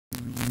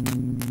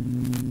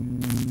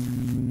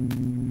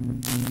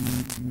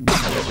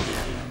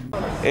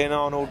Ian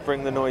Arnold,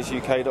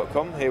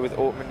 bringthenoiseuk.com, here with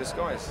Autumn in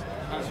Disguise.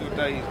 How's your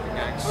day been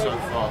going so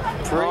far?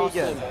 Pretty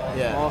good.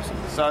 Yeah. Awesome.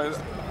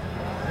 So,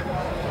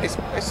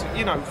 it's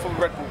you know, for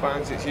Red Bull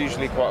bands, it's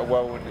usually quite a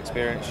whirlwind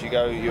experience. You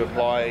go, you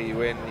apply, you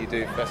win, you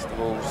do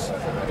festivals.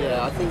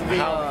 Yeah, I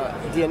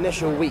think the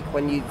initial week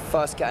when you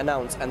first get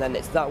announced, and then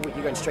it's that week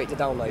you're going straight to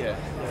download. Yeah.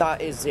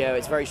 That is,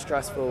 it's very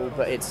stressful,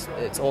 but it's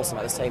awesome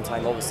at the same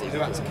time, obviously. You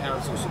had to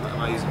cancel some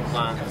amazing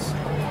plans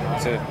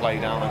to play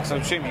download. So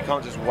I'm assuming you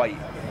can't just wait.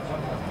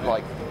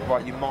 Like,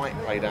 right, you might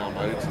play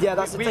download. Yeah,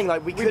 that's the thing.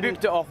 Like, we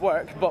booked it off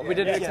work, but we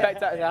didn't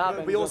expect that to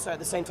happen. We also, at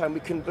the same time, we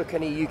couldn't book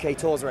any UK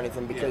tours or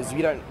anything because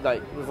you don't,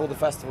 like, with all the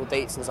festival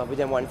dates and stuff, we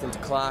didn't want anything to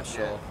clash.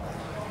 Yeah.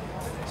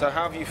 So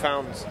how have you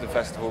found the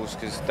festivals?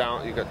 Because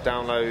you've got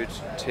Download,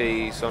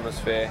 T,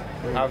 Sonisphere.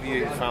 How have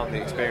you found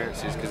the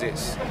experiences? Because it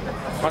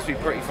must be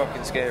pretty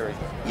fucking scary.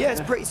 Yeah,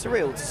 it's pretty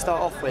surreal to start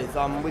off with.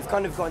 We've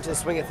kind of got into the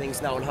swing of things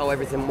now and how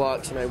everything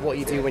works, you know, what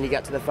you do when you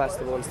get to the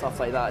festival and stuff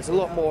like that. It's a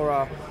lot more,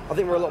 I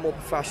think we're a lot more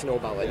professional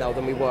about it now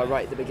than we were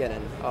right at the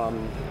beginning.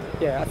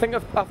 Yeah, I think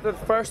after the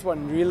first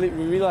one, we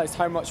realised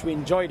how much we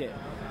enjoyed it.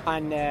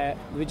 And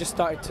we just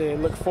started to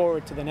look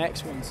forward to the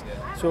next ones.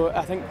 So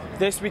I think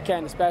this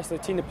weekend, especially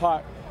T in the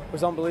Park,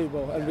 was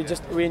unbelievable, and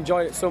we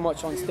enjoyed it so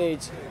much on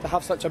stage. To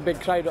have such a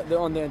big crowd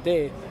on the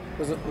day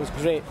was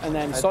great. And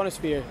then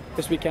Sonisphere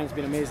this weekend's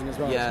been amazing as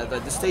well. Yeah,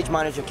 the stage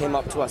manager came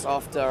up to us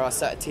after our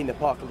set at T in the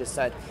Park and just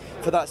said,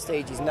 for that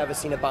stage he's never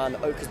seen a band,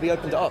 because we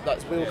opened it up,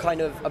 we were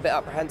kind of a bit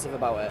apprehensive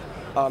about it.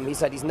 He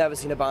said he's never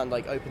seen a band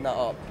like open that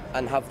up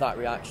and have that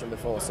reaction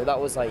before, so that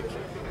was like,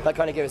 that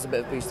kind of gave us a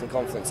bit of boost in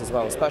confidence as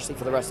well, especially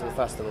for the rest of the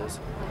festivals.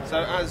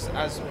 So as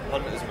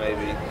punters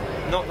maybe,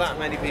 not that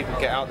many people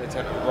get out there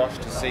to rush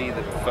to see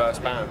the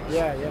first bands.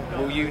 Yeah, yeah.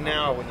 Will you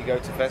now, when you go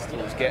to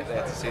festivals, get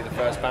there to see the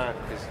first band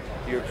because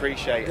you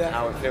appreciate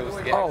how it feels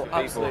to get extra people?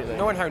 Absolutely.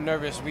 Knowing how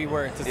nervous we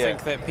were to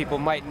think that people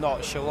might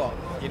not show up,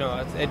 you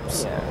know,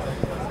 it's.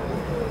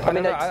 I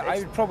mean, I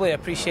would probably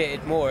appreciate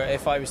it more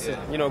if I was to,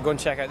 you know, go and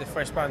check out the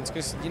first bands,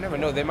 because you never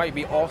know, they might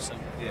be awesome.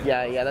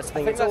 Yeah, that's the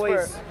thing. I think that's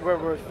always where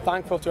we're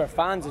thankful to our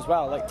fans as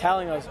well, like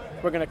telling us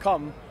we're going to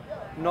come.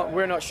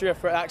 We're not sure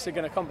if we're actually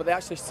going to come, but they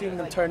actually seeing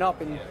them turn up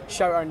and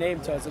shout our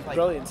name to us is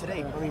brilliant.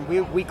 Today, I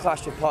mean, we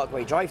clashed with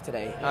Parkway Drive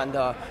today, and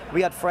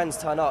we had friends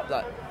turn up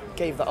that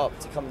gave that up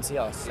to come and see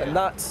us, and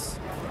that's,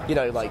 you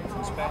know, like,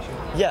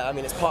 yeah, I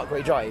mean, it's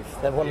Parkway Drive.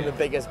 They're one of the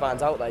biggest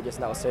bands out there just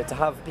now, so to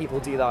have people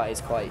do that is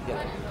quite, you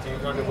know. Do you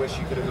kind of wish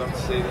you could have gone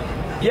to see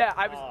them? Yeah,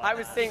 I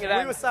was thinking that.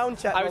 We were sound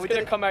checking. I was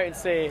going to come out and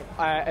say,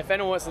 if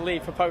anyone wants to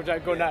leave for Parkway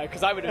Drive, go now,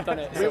 because I would have done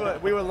it.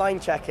 We were line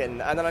checking,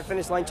 and then I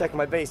finished line checking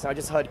my bass, and I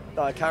just heard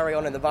Carry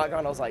On in the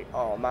background. I was like,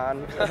 oh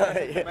man.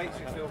 It makes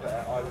you feel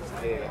better. I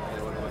was here,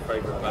 one of my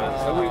favourite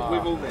bands, so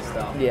we've all missed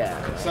out.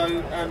 Yeah. So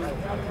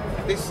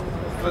this,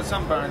 for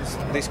some bands,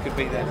 this could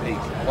be their peak,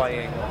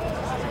 playing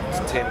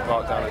T in the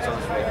Park down at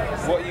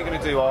Sonisphere. What are you going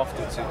to do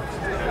after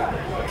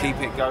to keep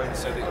it going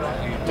so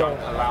that you don't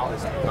allow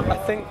this to come back?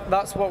 I think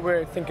that's what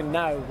we're thinking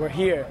now. We're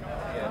here.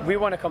 We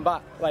want to come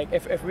back. Like,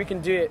 if we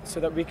can do it so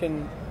that we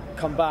can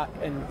come back,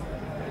 and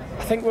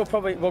I think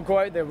we'll go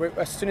out there.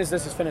 As soon as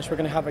this is finished, we're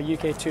going to have a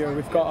UK tour.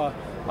 We've got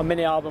a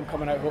mini album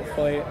coming out,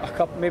 hopefully,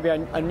 maybe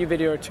a new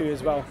video or two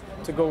as well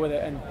to go with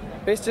it, and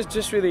it's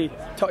just really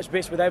touch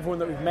base with everyone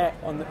that we've met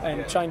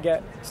and try and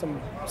get some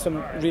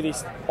really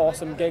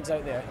awesome gigs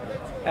out there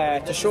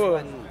to show.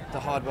 When the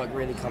hard work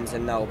really comes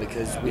in now,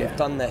 because we've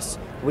done this,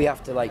 we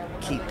have to like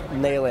keep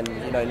nailing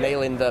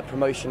the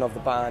promotion of the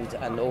band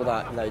and all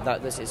that. You know,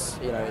 this is,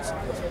 you know, it's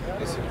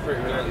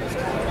pretty relentless.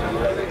 You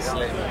let it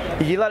slip.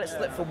 You let it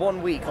slip for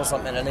 1 week or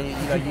something, and then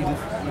you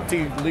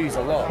do lose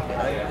a lot. You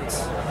know?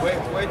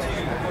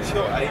 What's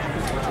your aim?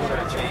 What do you want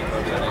to achieve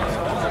over the next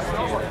year?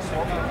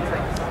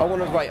 I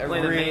want to write a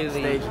really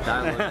stage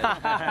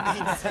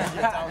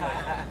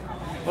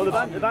Well,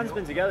 the band's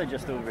been together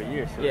just over a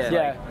year. So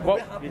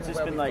it's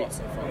just been like,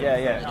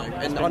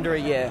 in under a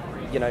year,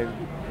 you know.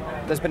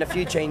 There's been a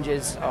few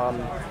changes,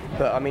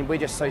 but I mean, we're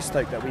just so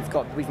stoked that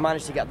we've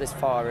managed to get this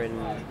far in,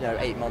 you know,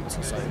 8 months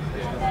or so.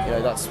 You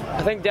know, that's.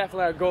 I think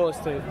definitely our goal is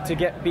to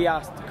be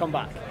asked to come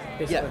back.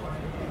 Basically.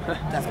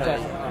 Yeah,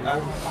 definitely.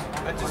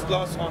 And just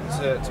last one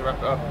to wrap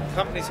it up.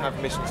 Companies have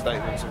mission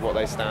statements of what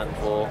they stand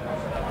for.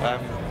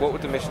 What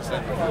would the mission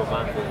statement for your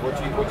band be? What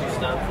do you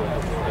stand for?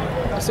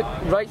 It's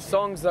write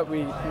songs that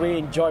we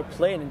enjoy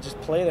playing and just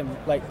play them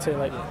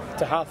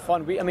to have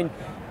fun.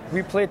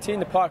 We played T in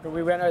the Park, and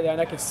we went out there,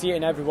 and I could see it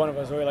in every one of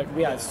us.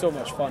 We had so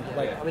much fun.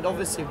 I mean,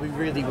 obviously, we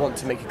really want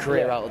to make a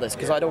career out of this,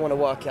 because I don't want to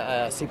work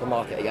at a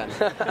supermarket again.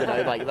 You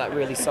know, like, that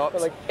really sucks.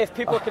 But, like, if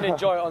people can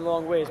enjoy it on the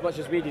long way as much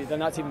as we do, then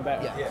that's even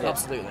better. Yeah,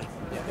 absolutely.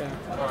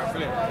 All right,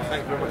 brilliant.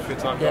 Thank you very much for your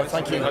time, guys. Yeah,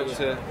 thank you. Hope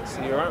to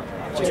see you around.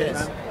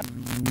 Cheers.